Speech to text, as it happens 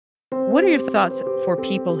What are your thoughts for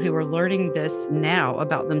people who are learning this now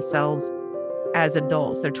about themselves as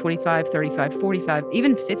adults? They're 25, 35, 45,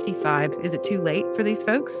 even 55. Is it too late for these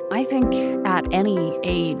folks? I think at any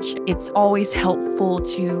age, it's always helpful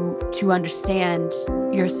to understand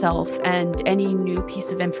yourself and any new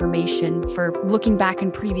piece of information for looking back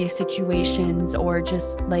in previous situations or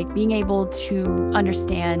just like being able to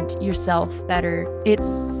understand yourself better.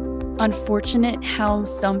 It's unfortunate how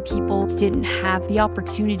some people didn't have the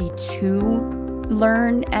opportunity to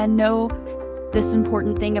learn and know this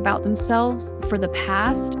important thing about themselves for the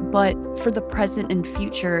past, but for the present and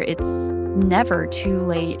future, it's never too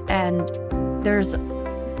late. And there's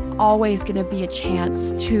always going to be a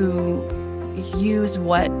chance to use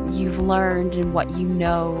what you've learned and what you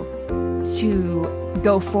know to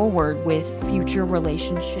go forward with future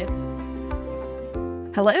relationships.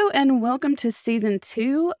 Hello, and welcome to season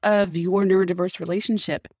 2 of Your Neurodiverse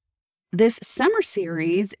Relationship. This summer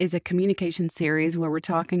series is a communication series where we're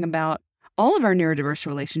talking about all of our neurodiverse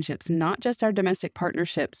relationships, not just our domestic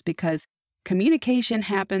partnerships, because communication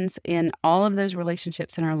happens in all of those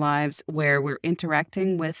relationships in our lives where we're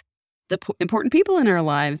interacting with the important people in our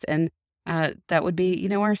lives. And that would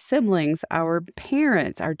be, our siblings, our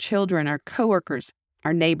parents, our children, our coworkers,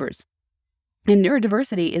 our neighbors. And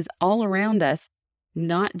neurodiversity is all around us,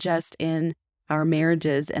 not just in our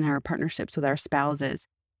marriages and our partnerships with our spouses.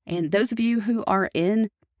 And those of you who are in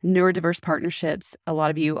neurodiverse partnerships, a lot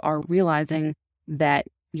of you are realizing that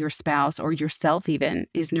your spouse or yourself even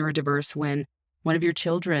is neurodiverse when one of your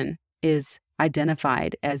children is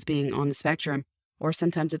identified as being on the spectrum, or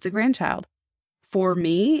sometimes it's a grandchild. For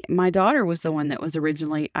me, my daughter was the one that was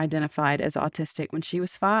originally identified as autistic when she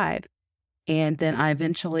was 5. And then I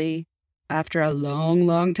eventually, after a long,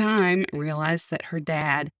 long time, realized that her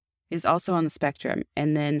dad is also on the spectrum.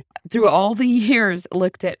 And then through all the years,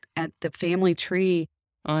 looked at the family tree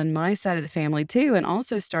on my side of the family too, and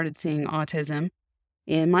also started seeing autism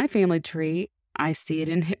in my family tree. I see it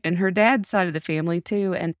in her dad's side of the family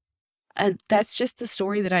too. And that's just the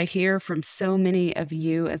story that I hear from so many of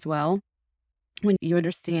you as well. When you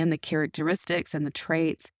understand the characteristics and the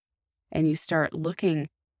traits, and you start looking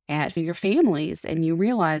at your families and you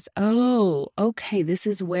realize, oh, okay, this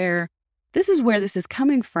is where this is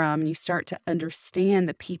coming from. You start to understand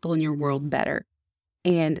the people in your world better.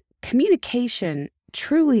 And communication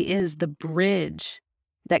truly is the bridge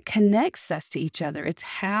that connects us to each other. It's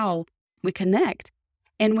how we connect.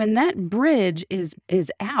 And when that bridge is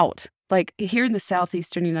out, like here in the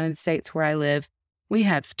southeastern United States where I live, we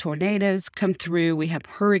have tornadoes come through, we have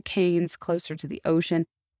hurricanes closer to the ocean,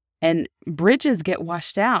 and bridges get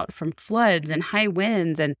washed out from floods and high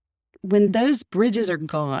winds. And when those bridges are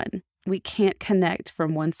gone, we can't connect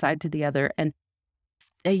from one side to the other. And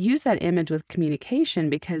I use that image with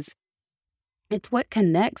communication because it's what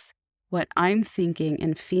connects what I'm thinking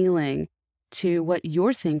and feeling to what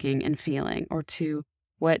you're thinking and feeling, or to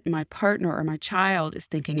what my partner or my child is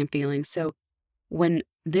thinking and feeling. So when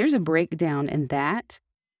there's a breakdown in that,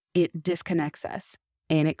 it disconnects us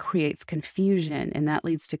and it creates confusion, and that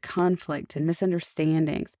leads to conflict and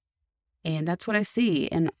misunderstandings. And that's what I see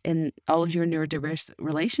in all of your neurodiverse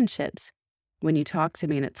relationships when you talk to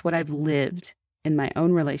me, and it's what I've lived in my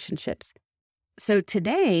own relationships. So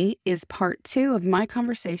today is part 2 of my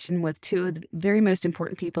conversation with 2 of the very most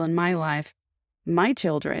important people in my life, my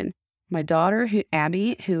children, my daughter,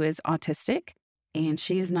 Abby, who is autistic, and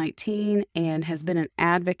she is 19 and has been an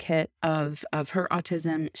advocate of her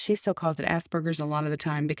autism. She still calls it Asperger's a lot of the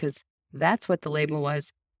time because that's what the label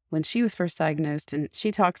was when she was first diagnosed. And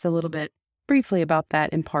she talks a little bit briefly about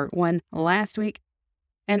that in part 1 last week.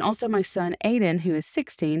 And also my son, Aiden, who is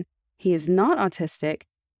 16, he is not autistic.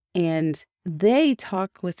 And they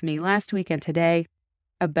talked with me last week and today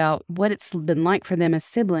about what it's been like for them as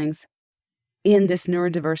siblings in this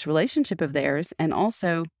neurodiverse relationship of theirs, and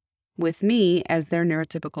also with me as their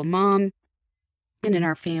neurotypical mom and in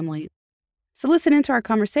our family. So listen into our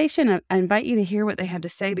conversation. I invite you to hear what they have to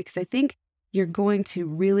say because I think you're going to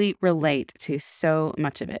really relate to so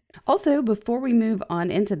much of it. Also, before we move on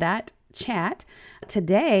into that chat,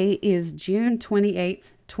 today is June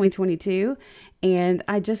 28th, 2022, and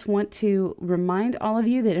I just want to remind all of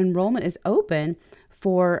you that enrollment is open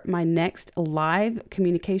for my next live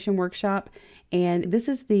communication workshop. And this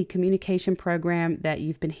is the communication program that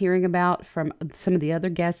you've been hearing about from some of the other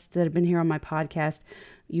guests that have been here on my podcast.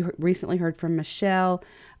 You recently heard from Michelle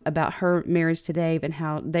about her marriage to Dave and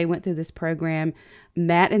how they went through this program.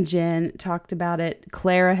 Matt and Jen talked about it.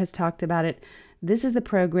 Clara has talked about it. This is the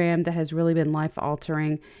program that has really been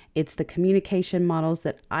life-altering. It's the communication models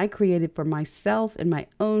that I created for myself in my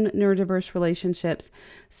own neurodiverse relationships.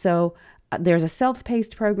 So There's a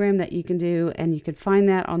self-paced program that you can do, and you can find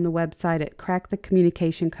that on the website at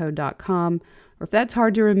crackthecommunicationcode.com. Or if that's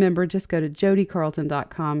hard to remember, just go to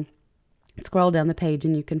jodycarlton.com, scroll down the page,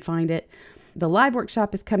 and you can find it. The live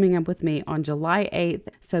workshop is coming up with me on July 8th,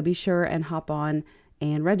 so be sure and hop on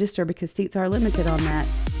and register because seats are limited on that.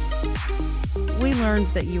 We learned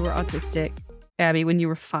that you were autistic, Abby, when you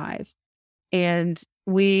were 5. And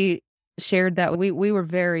we shared that we were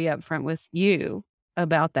very upfront with you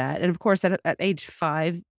about that. And of course, at age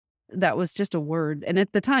 5, that was just a word. And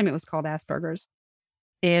at the time, it was called Asperger's.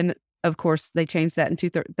 And of course, they changed that in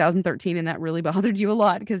 2013. And that really bothered you a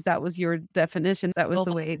lot because that was your definition. That was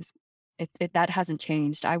the way that hasn't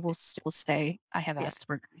changed. I will still say I have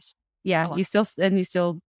Asperger's. Yeah, you still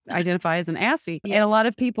identify as an Aspie. Yeah. And a lot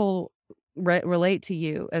of people relate to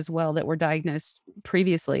you as well that were diagnosed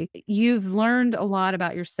previously. You've learned a lot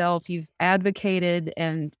about yourself. You've advocated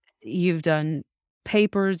and you've done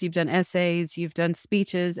papers, you've done essays, you've done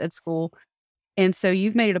speeches at school. And so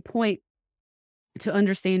you've made it a point to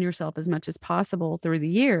understand yourself as much as possible through the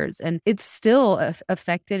years. And it's still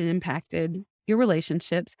affected and impacted your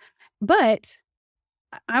relationships. But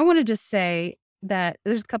I want to just say that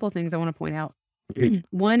there's a couple of things I want to point out.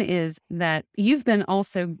 One is that you've been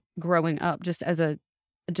also growing up just as a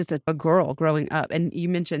girl growing up. And you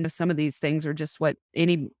mentioned some of these things are just what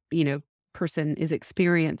any, person is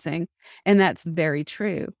experiencing. And that's very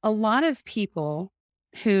true. A lot of people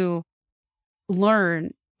who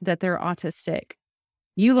learn that they're autistic,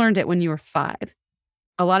 you learned it when you were 5.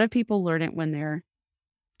 A lot of people learn it when they're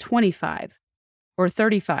 25 or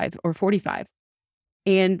 35 or 45.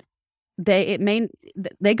 And they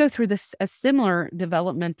go through a similar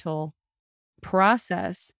developmental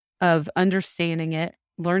process of understanding it,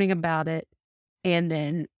 learning about it, and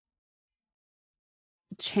then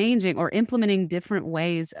changing or implementing different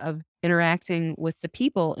ways of interacting with the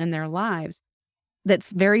people in their lives.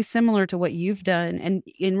 That's very similar to what you've done.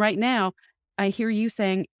 And right now, I hear you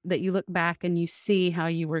saying that you look back and you see how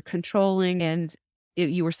you were controlling and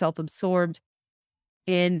you were self-absorbed.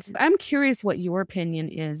 And I'm curious what your opinion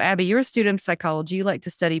is. Abby, you're a student of psychology. You like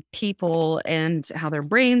to study people and how their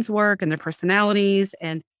brains work and their personalities.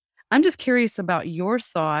 And I'm just curious about your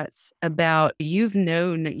thoughts about you've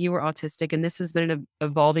known that you were autistic, and this has been an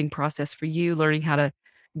evolving process for you, learning how to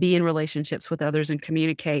be in relationships with others and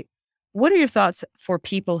communicate. What are your thoughts for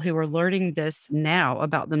people who are learning this now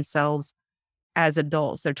about themselves as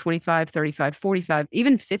adults? They're 25, 35, 45,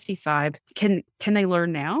 even 55. Can they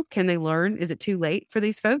learn now? Can they learn? Is it too late for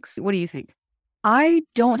these folks? What do you think? I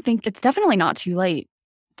don't think it's definitely not too late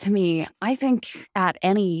to me. I think at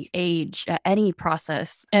any age, at any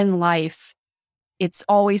process in life, it's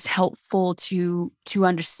always helpful to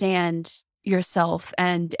understand yourself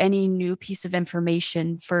and any new piece of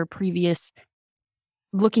information for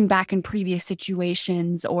looking back in previous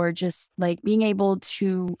situations, or just like being able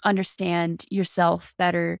to understand yourself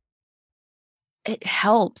better. It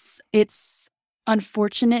helps. It's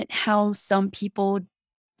unfortunate how some people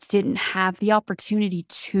didn't have the opportunity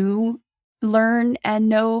to learn and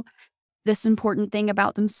know this important thing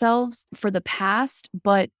about themselves for the past,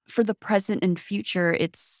 but for the present and future,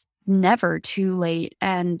 it's never too late.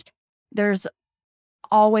 And there's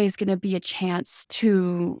always going to be a chance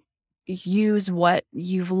to use what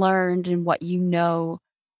you've learned and what you know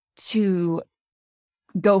to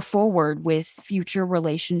go forward with future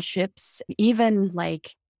relationships. Even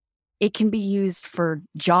like it can be used for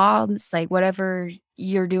jobs, like whatever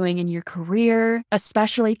you're doing in your career,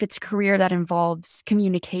 especially if it's a career that involves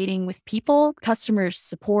communicating with people, customer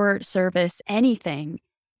support, service, anything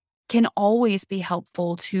can always be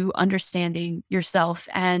helpful to understanding yourself.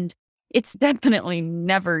 And it's definitely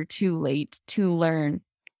never too late to learn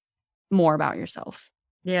more about yourself.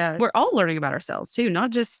 Yeah, we're all learning about ourselves too, not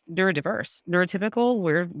just neurodiverse, neurotypical.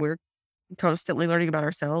 We're constantly learning about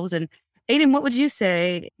ourselves. And Aiden, what would you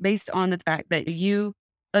say based on the fact that you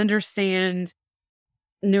understand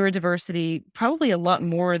neurodiversity probably a lot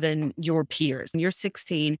more than your peers? And you're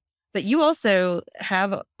 16, but you also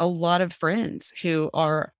have a lot of friends who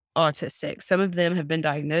are autistic. Some of them have been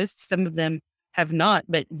diagnosed, some of them have not,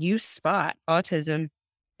 but you spot autism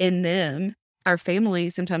in them. Our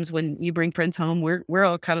family, sometimes when you bring friends home, we're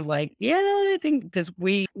all kind of like, yeah, I think because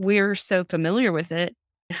we're so familiar with it.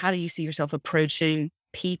 How do you see yourself approaching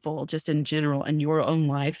people just in general in your own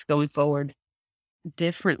life going forward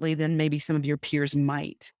differently than maybe some of your peers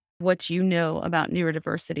might? What you know about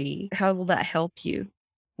neurodiversity, how will that help you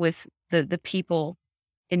with the people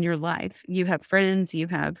in your life? You have friends,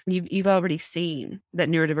 you've already seen that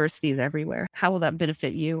neurodiversity is everywhere. How will that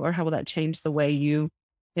benefit you, or how will that change the way you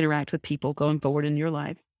interact with people going forward in your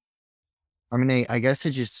life? I mean, I guess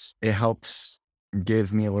it helps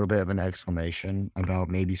give me a little bit of an explanation about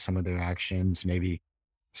maybe some of their actions, maybe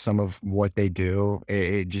some of what they do.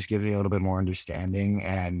 It just gives me a little bit more understanding,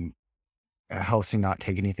 and it helps me not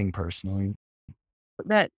take anything personally.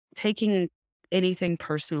 That taking anything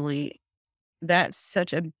personally, that's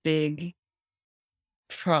such a big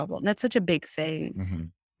problem. That's such a big thing Hmm.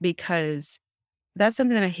 because that's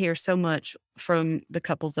something that I hear so much from the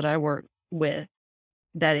couples that I work with,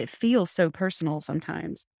 that it feels so personal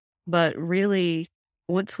sometimes. But really,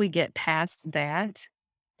 once we get past that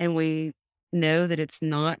and we know that it's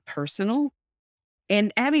not personal.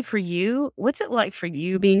 And Abby, for you, what's it like for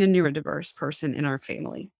you being a neurodiverse person in our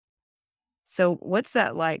family? So, what's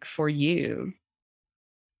that like for you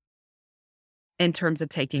in terms of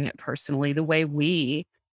taking it personally, the way we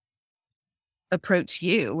approach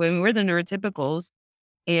you when we're the neurotypicals?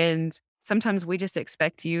 And sometimes we just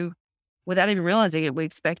expect you, without even realizing it, we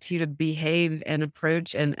expect you to behave and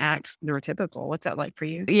approach and act neurotypical. What's that like for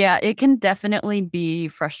you? Yeah, it can definitely be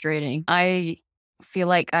frustrating. I feel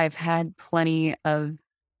like I've had plenty of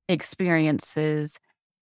experiences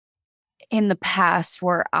in the past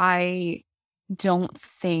where I don't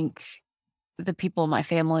think the people in my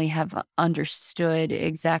family have understood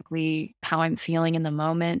exactly how I'm feeling in the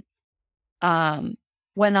moment. Um,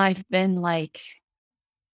 when I've been like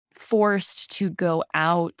forced to go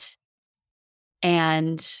out,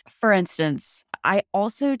 and for instance, I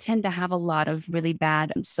also tend to have a lot of really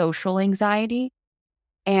bad social anxiety.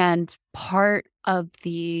 And part of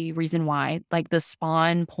the reason why, like the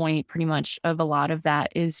spawn point pretty much of a lot of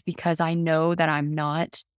that is because I know that I'm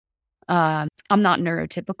not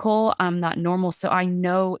neurotypical, I'm not normal. So I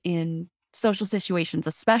know in social situations,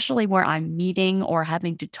 especially where I'm meeting or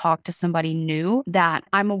having to talk to somebody new, that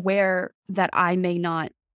I'm aware that I may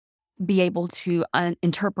not be able to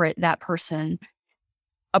interpret that person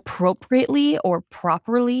appropriately or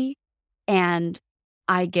properly. And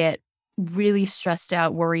I get really stressed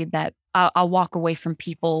out, worried that I'll walk away from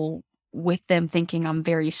people with them thinking I'm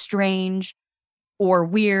very strange or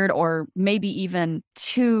weird, or maybe even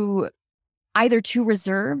either too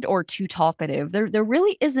reserved or too talkative. There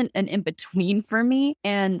really isn't an in between for me.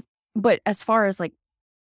 But as far as like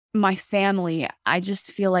my family, I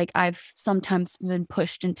just feel like I've sometimes been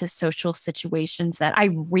pushed into social situations that I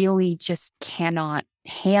really just cannot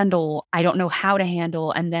handle. I don't know how to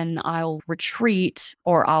handle, and then I'll retreat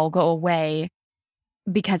or I'll go away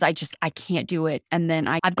because I can't do it. And then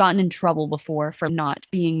I've gotten in trouble before for not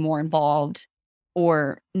being more involved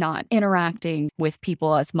or not interacting with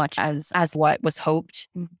people as much as what was hoped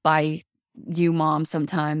by you, mom,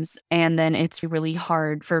 sometimes. And then it's really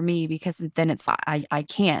hard for me because then I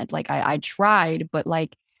can't. Like I tried, but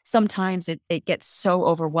like sometimes it gets so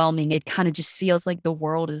overwhelming. It kind of just feels like the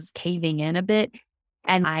world is caving in a bit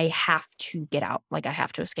and I have to get out. Like I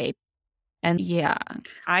have to escape. And yeah.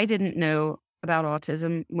 I didn't know about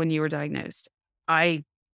autism when you were diagnosed. I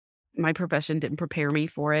My profession didn't prepare me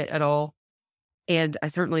for it at all, and I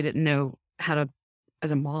certainly didn't know how to,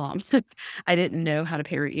 as a mom, I didn't know how to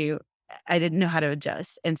parent you. I didn't know how to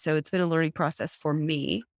adjust, and so it's been a learning process for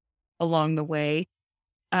me along the way.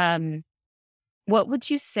 Um, what would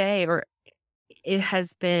you say, or it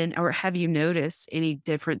has been, or have you noticed any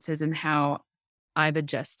differences in how I've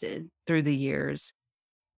adjusted through the years?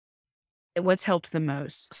 What's helped the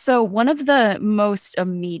most? So one of the most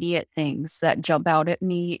immediate things that jump out at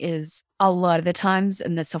me is a lot of the times,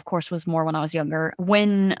 and this of course was more when I was younger,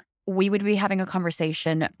 when we would be having a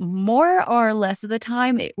conversation, more or less of the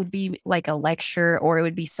time, it would be like a lecture, or it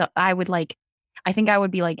would be I think I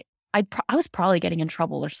would be like, I was probably getting in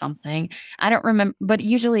trouble or something. I don't remember, but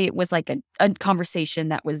usually it was like a conversation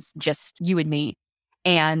that was just you and me.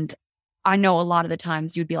 And I know a lot of the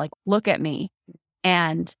times you'd be like, look at me.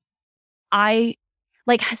 And I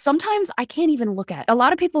like, sometimes I can't even look at a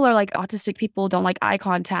lot of people are like, autistic people don't like eye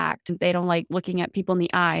contact. They don't like looking at people in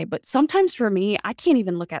the eye. But sometimes for me, I can't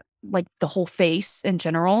even look at like the whole face in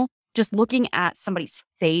general. Just looking at somebody's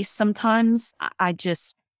face sometimes, I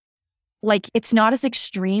just like, it's not as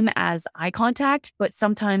extreme as eye contact, but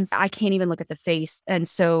sometimes I can't even look at the face. And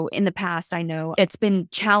so in the past, I know it's been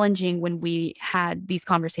challenging when we had these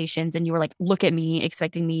conversations and you were like, look at me,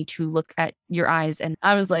 expecting me to look at your eyes. And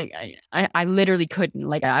I was like, I literally couldn't.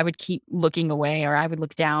 Like, I would keep looking away or I would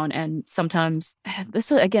look down. And sometimes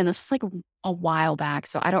this was like a while back.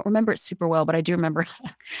 So I don't remember it super well, but I do remember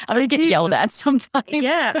I would get yelled at sometimes.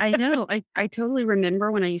 Yeah, I know. I totally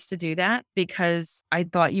remember when I used to do that because I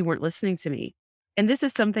thought you weren't listening to me. And this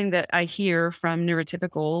is something that I hear from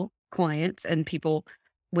neurotypical clients and people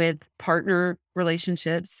with partner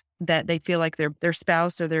relationships, that they feel like their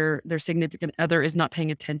spouse or their significant other is not paying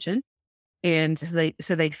attention. and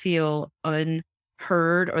so they feel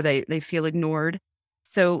unheard, or they feel ignored.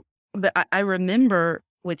 So, but I remember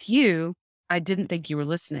with you, I didn't think you were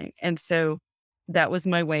listening, and so that was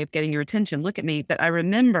my way of getting your attention. Look at me. But I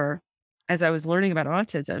remember, as I was learning about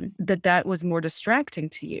autism, that was more distracting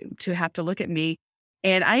to you to have to look at me.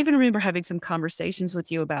 And I even remember having some conversations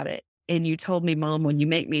with you about it. And you told me, Mom, when you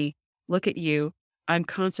make me look at you, I'm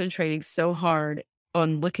concentrating so hard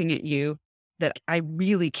on looking at you that I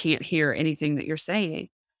really can't hear anything that you're saying.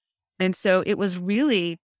 And so it was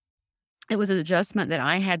an adjustment that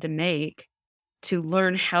I had to make to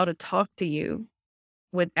learn how to talk to you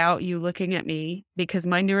without you looking at me, because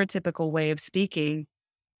my neurotypical way of speaking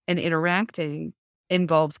and interacting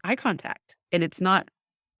involves eye contact, and it's not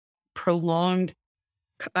prolonged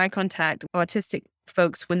eye contact. Autistic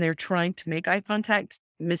folks, when they're trying to make eye contact,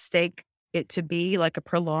 mistake it to be like a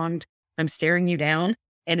prolonged, I'm staring you down.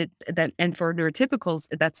 And for neurotypicals,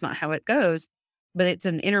 that's not how it goes, but it's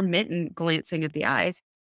an intermittent glancing at the eyes.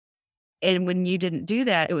 And when you didn't do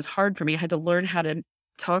that, it was hard for me. I had to learn how to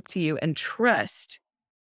talk to you and trust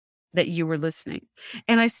that you were listening.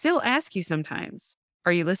 And I still ask you sometimes,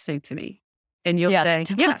 are you listening to me? And you'll Yeah.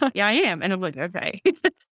 say, yeah, I am. And I'm like, okay.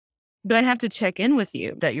 But I have to check in with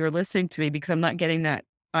you that you're listening to me, because I'm not getting that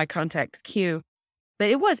eye contact cue.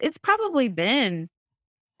 But it's probably been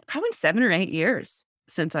 7 or 8 years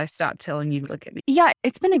since I stopped telling you to look at me. Yeah,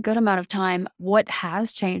 it's been a good amount of time. What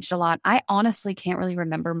has changed a lot, I honestly can't really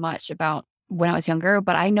remember much about when I was younger,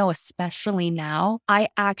 but I know especially now, I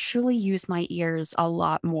actually use my ears a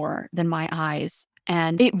lot more than my eyes.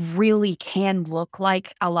 And it really can look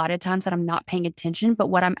like a lot of times that I'm not paying attention. But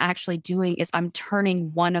what I'm actually doing is I'm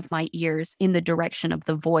turning one of my ears in the direction of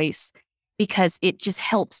the voice, because it just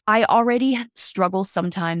helps. I already struggle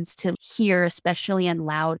sometimes to hear, especially in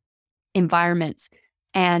loud environments.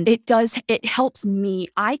 And it helps me.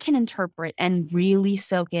 I can interpret and really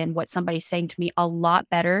soak in what somebody's saying to me a lot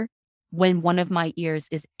better when one of my ears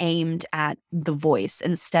is aimed at the voice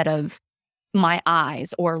instead of my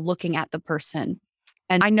eyes or looking at the person.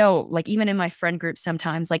 And I know, like, even in my friend group,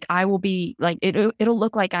 sometimes, like, I will be like, it'll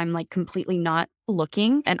look like I'm like completely not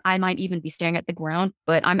looking, and I might even be staring at the ground,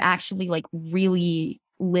 but I'm actually like really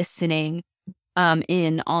listening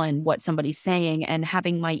in on what somebody's saying, and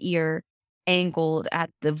having my ear angled at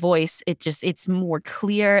the voice. It's more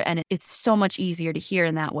clear, and it's so much easier to hear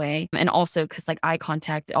in that way. And also because like eye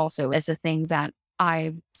contact also is a thing that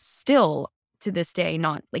I still to this day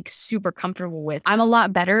not like super comfortable with. I'm a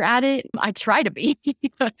lot better at it. I try to be.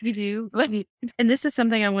 You do. And this is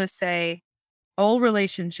something I want to say. All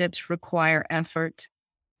relationships require effort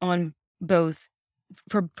on both,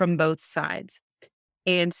 from both sides.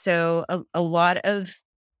 And so a lot of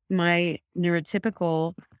my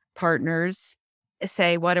neurotypical partners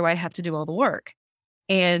say, why do I have to do all the work?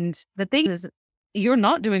 And the thing is, you're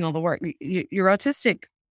not doing all the work. Your autistic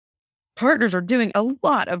partners are doing a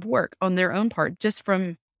lot of work on their own part, just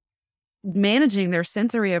from managing their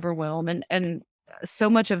sensory overwhelm, and so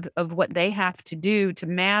much of what they have to do to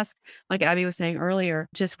mask, like Abby was saying earlier,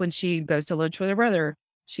 just when she goes to lunch with her brother,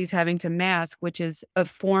 she's having to mask, which is a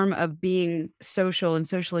form of being social and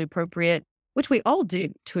socially appropriate, which we all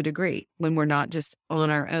do to a degree when we're not just on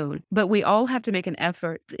our own. But we all have to make an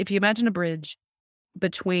effort. If you imagine a bridge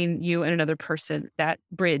between you and another person, that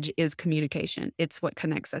bridge is communication. It's what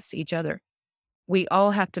connects us to each other. We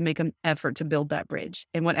all have to make an effort to build that bridge.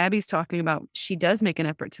 And what Abby's talking about, she does make an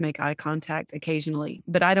effort to make eye contact occasionally,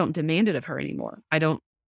 but I don't demand it of her anymore. I don't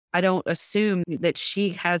assume that she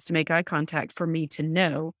has to make eye contact for me to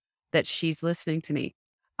know that she's listening to me.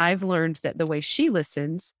 I've learned that the way she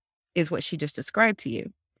listens is what she just described to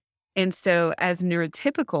you. And so as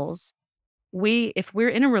neurotypicals, if we're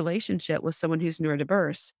in a relationship with someone who's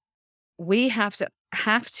neurodiverse, we have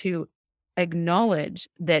to acknowledge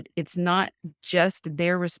that it's not just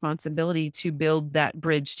their responsibility to build that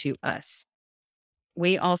bridge to us.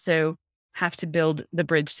 We also have to build the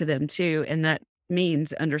bridge to them too. And that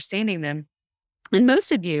means understanding them. And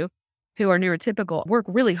most of you who are neurotypical work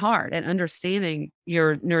really hard at understanding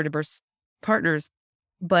your neurodiverse partners.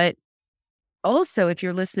 But also, if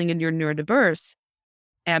you're listening and you're neurodiverse,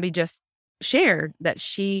 Abby just shared that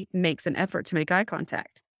she makes an effort to make eye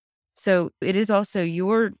contact. So it is also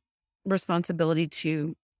your responsibility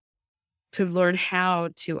to learn how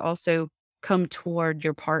to also come toward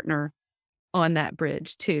your partner on that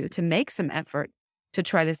bridge too, to make some effort to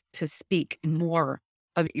try to speak more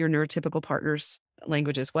of your neurotypical partner's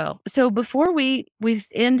language as well. So before we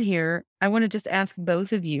end here, I want to just ask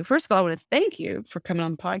both of you. First of all, I want to thank you for coming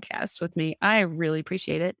on the podcast with me. I really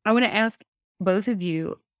appreciate it. I want to ask both of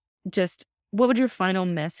you, just what would your final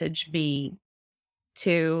message be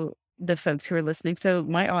to the folks who are listening. So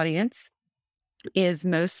my audience is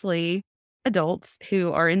mostly adults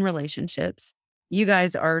who are in relationships. You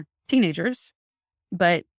guys are teenagers,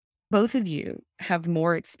 but both of you have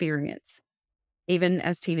more experience, even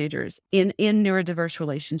as teenagers, in neurodiverse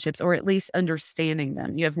relationships, or at least understanding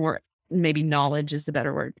them. You have more, maybe knowledge is the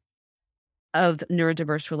better word, of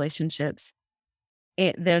neurodiverse relationships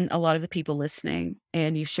than a lot of the people listening.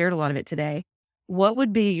 And you shared a lot of it today. What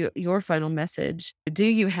would be your final message? Do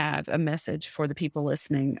you have a message for the people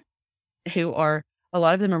listening who are, a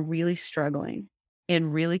lot of them are really struggling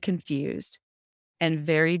and really confused and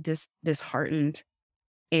very disheartened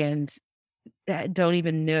and don't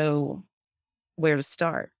even know where to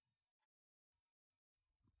start?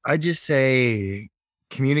 I just say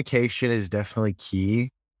communication is definitely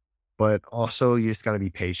key, but also you just got to be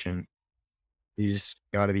patient. You just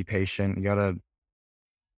got to be patient. You got to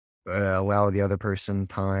allow the other person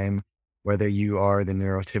time, whether you are the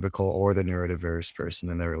neurotypical or the neurodiverse person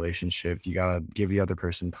in the relationship. You got to give the other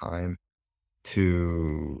person time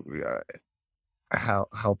to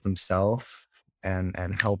help themselves and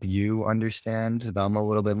help you understand them a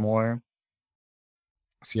little bit more.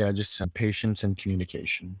 So yeah, just patience and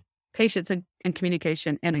communication Patience and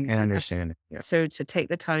communication and understanding. Yeah. so to take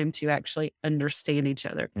the time to actually understand each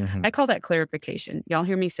other. Mhm. I call that clarification. Y'all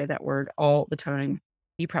hear me say that word all the time.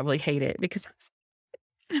 You probably hate it because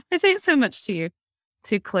I say it so much to you,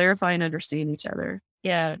 to clarify and understand each other.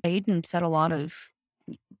 Yeah. Aiden said a lot of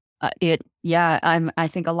it. Yeah. I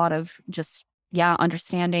think a lot of just, yeah,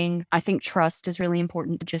 understanding. I think trust is really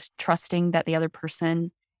important. Just trusting that the other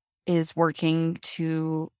person is working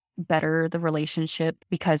to better the relationship,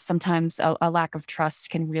 because sometimes a lack of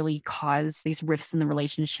trust can really cause these rifts in the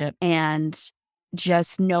relationship. And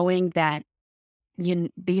just knowing that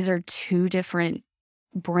these are two different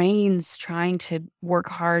brains trying to work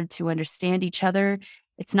hard to understand each other.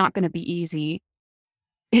 It's not going to be easy.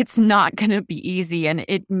 It's not going to be easy, and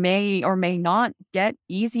it may or may not get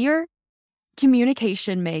easier.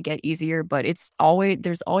 Communication may get easier, but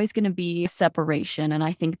there's always going to be separation. And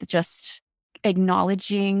I think that just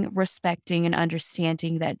acknowledging, respecting, and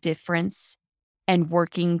understanding that difference and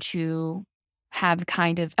working to have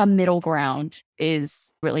kind of a middle ground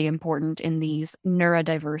is really important in these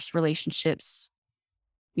neurodiverse relationships.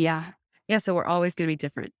 Yeah. Yeah. So we're always going to be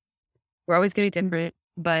different. We're always going to be different,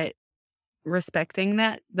 but respecting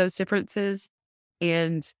those differences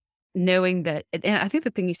and knowing that, and I think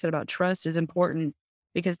the thing you said about trust is important,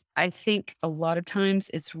 because I think a lot of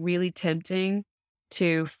times it's really tempting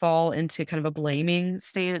to fall into kind of a blaming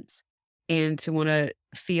stance and to want to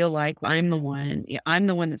feel like I'm the one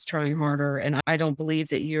that's trying harder, and I don't believe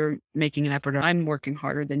that you're making an effort, or I'm working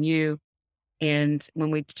harder than you. And when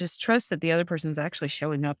we just trust that the other person's actually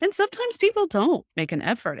showing up, and sometimes people don't make an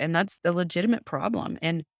effort, and that's the legitimate problem.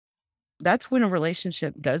 And that's when a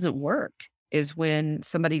relationship doesn't work, is when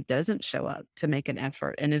somebody doesn't show up to make an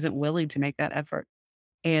effort and isn't willing to make that effort.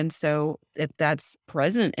 And so if that's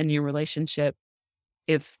present in your relationship,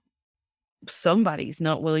 if somebody's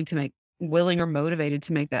not willing or motivated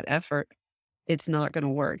to make that effort, it's not going to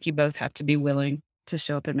work. You both have to be willing to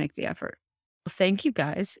show up and make the effort. Well, thank you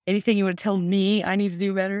guys. Anything you want to tell me I need to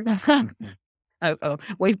do better?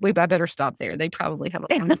 Wait, I better stop there. They probably have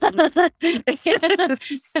a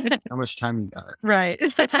How much time you got? right.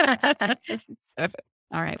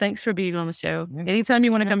 All right. Thanks for being on the show. Yeah. Anytime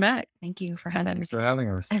you want to come back. Thank you for having me. Thanks for having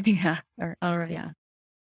us. Yeah. All right. Yeah.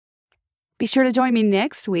 Be sure to join me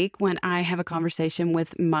next week when I have a conversation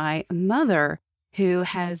with my mother, who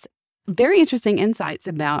has very interesting insights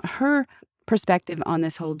about her perspective on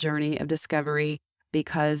this whole journey of discovery,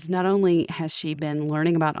 because not only has she been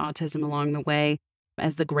learning about autism along the way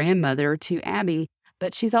as the grandmother to Abby,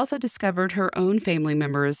 but she's also discovered her own family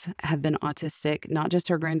members have been autistic, not just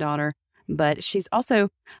her granddaughter, but she's also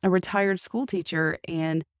a retired school teacher.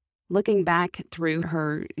 And looking back through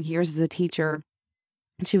her years as a teacher,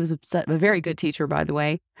 she was a very good teacher, by the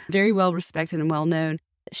way, very well respected and well known.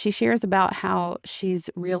 She shares about how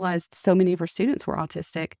she's realized so many of her students were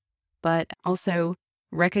autistic, but also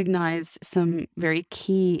recognized some very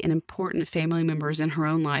key and important family members in her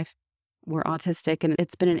own life were autistic. And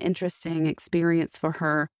it's been an interesting experience for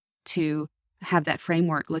her to have that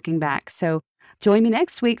framework looking back. So join me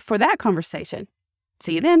next week for that conversation.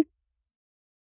 See you then.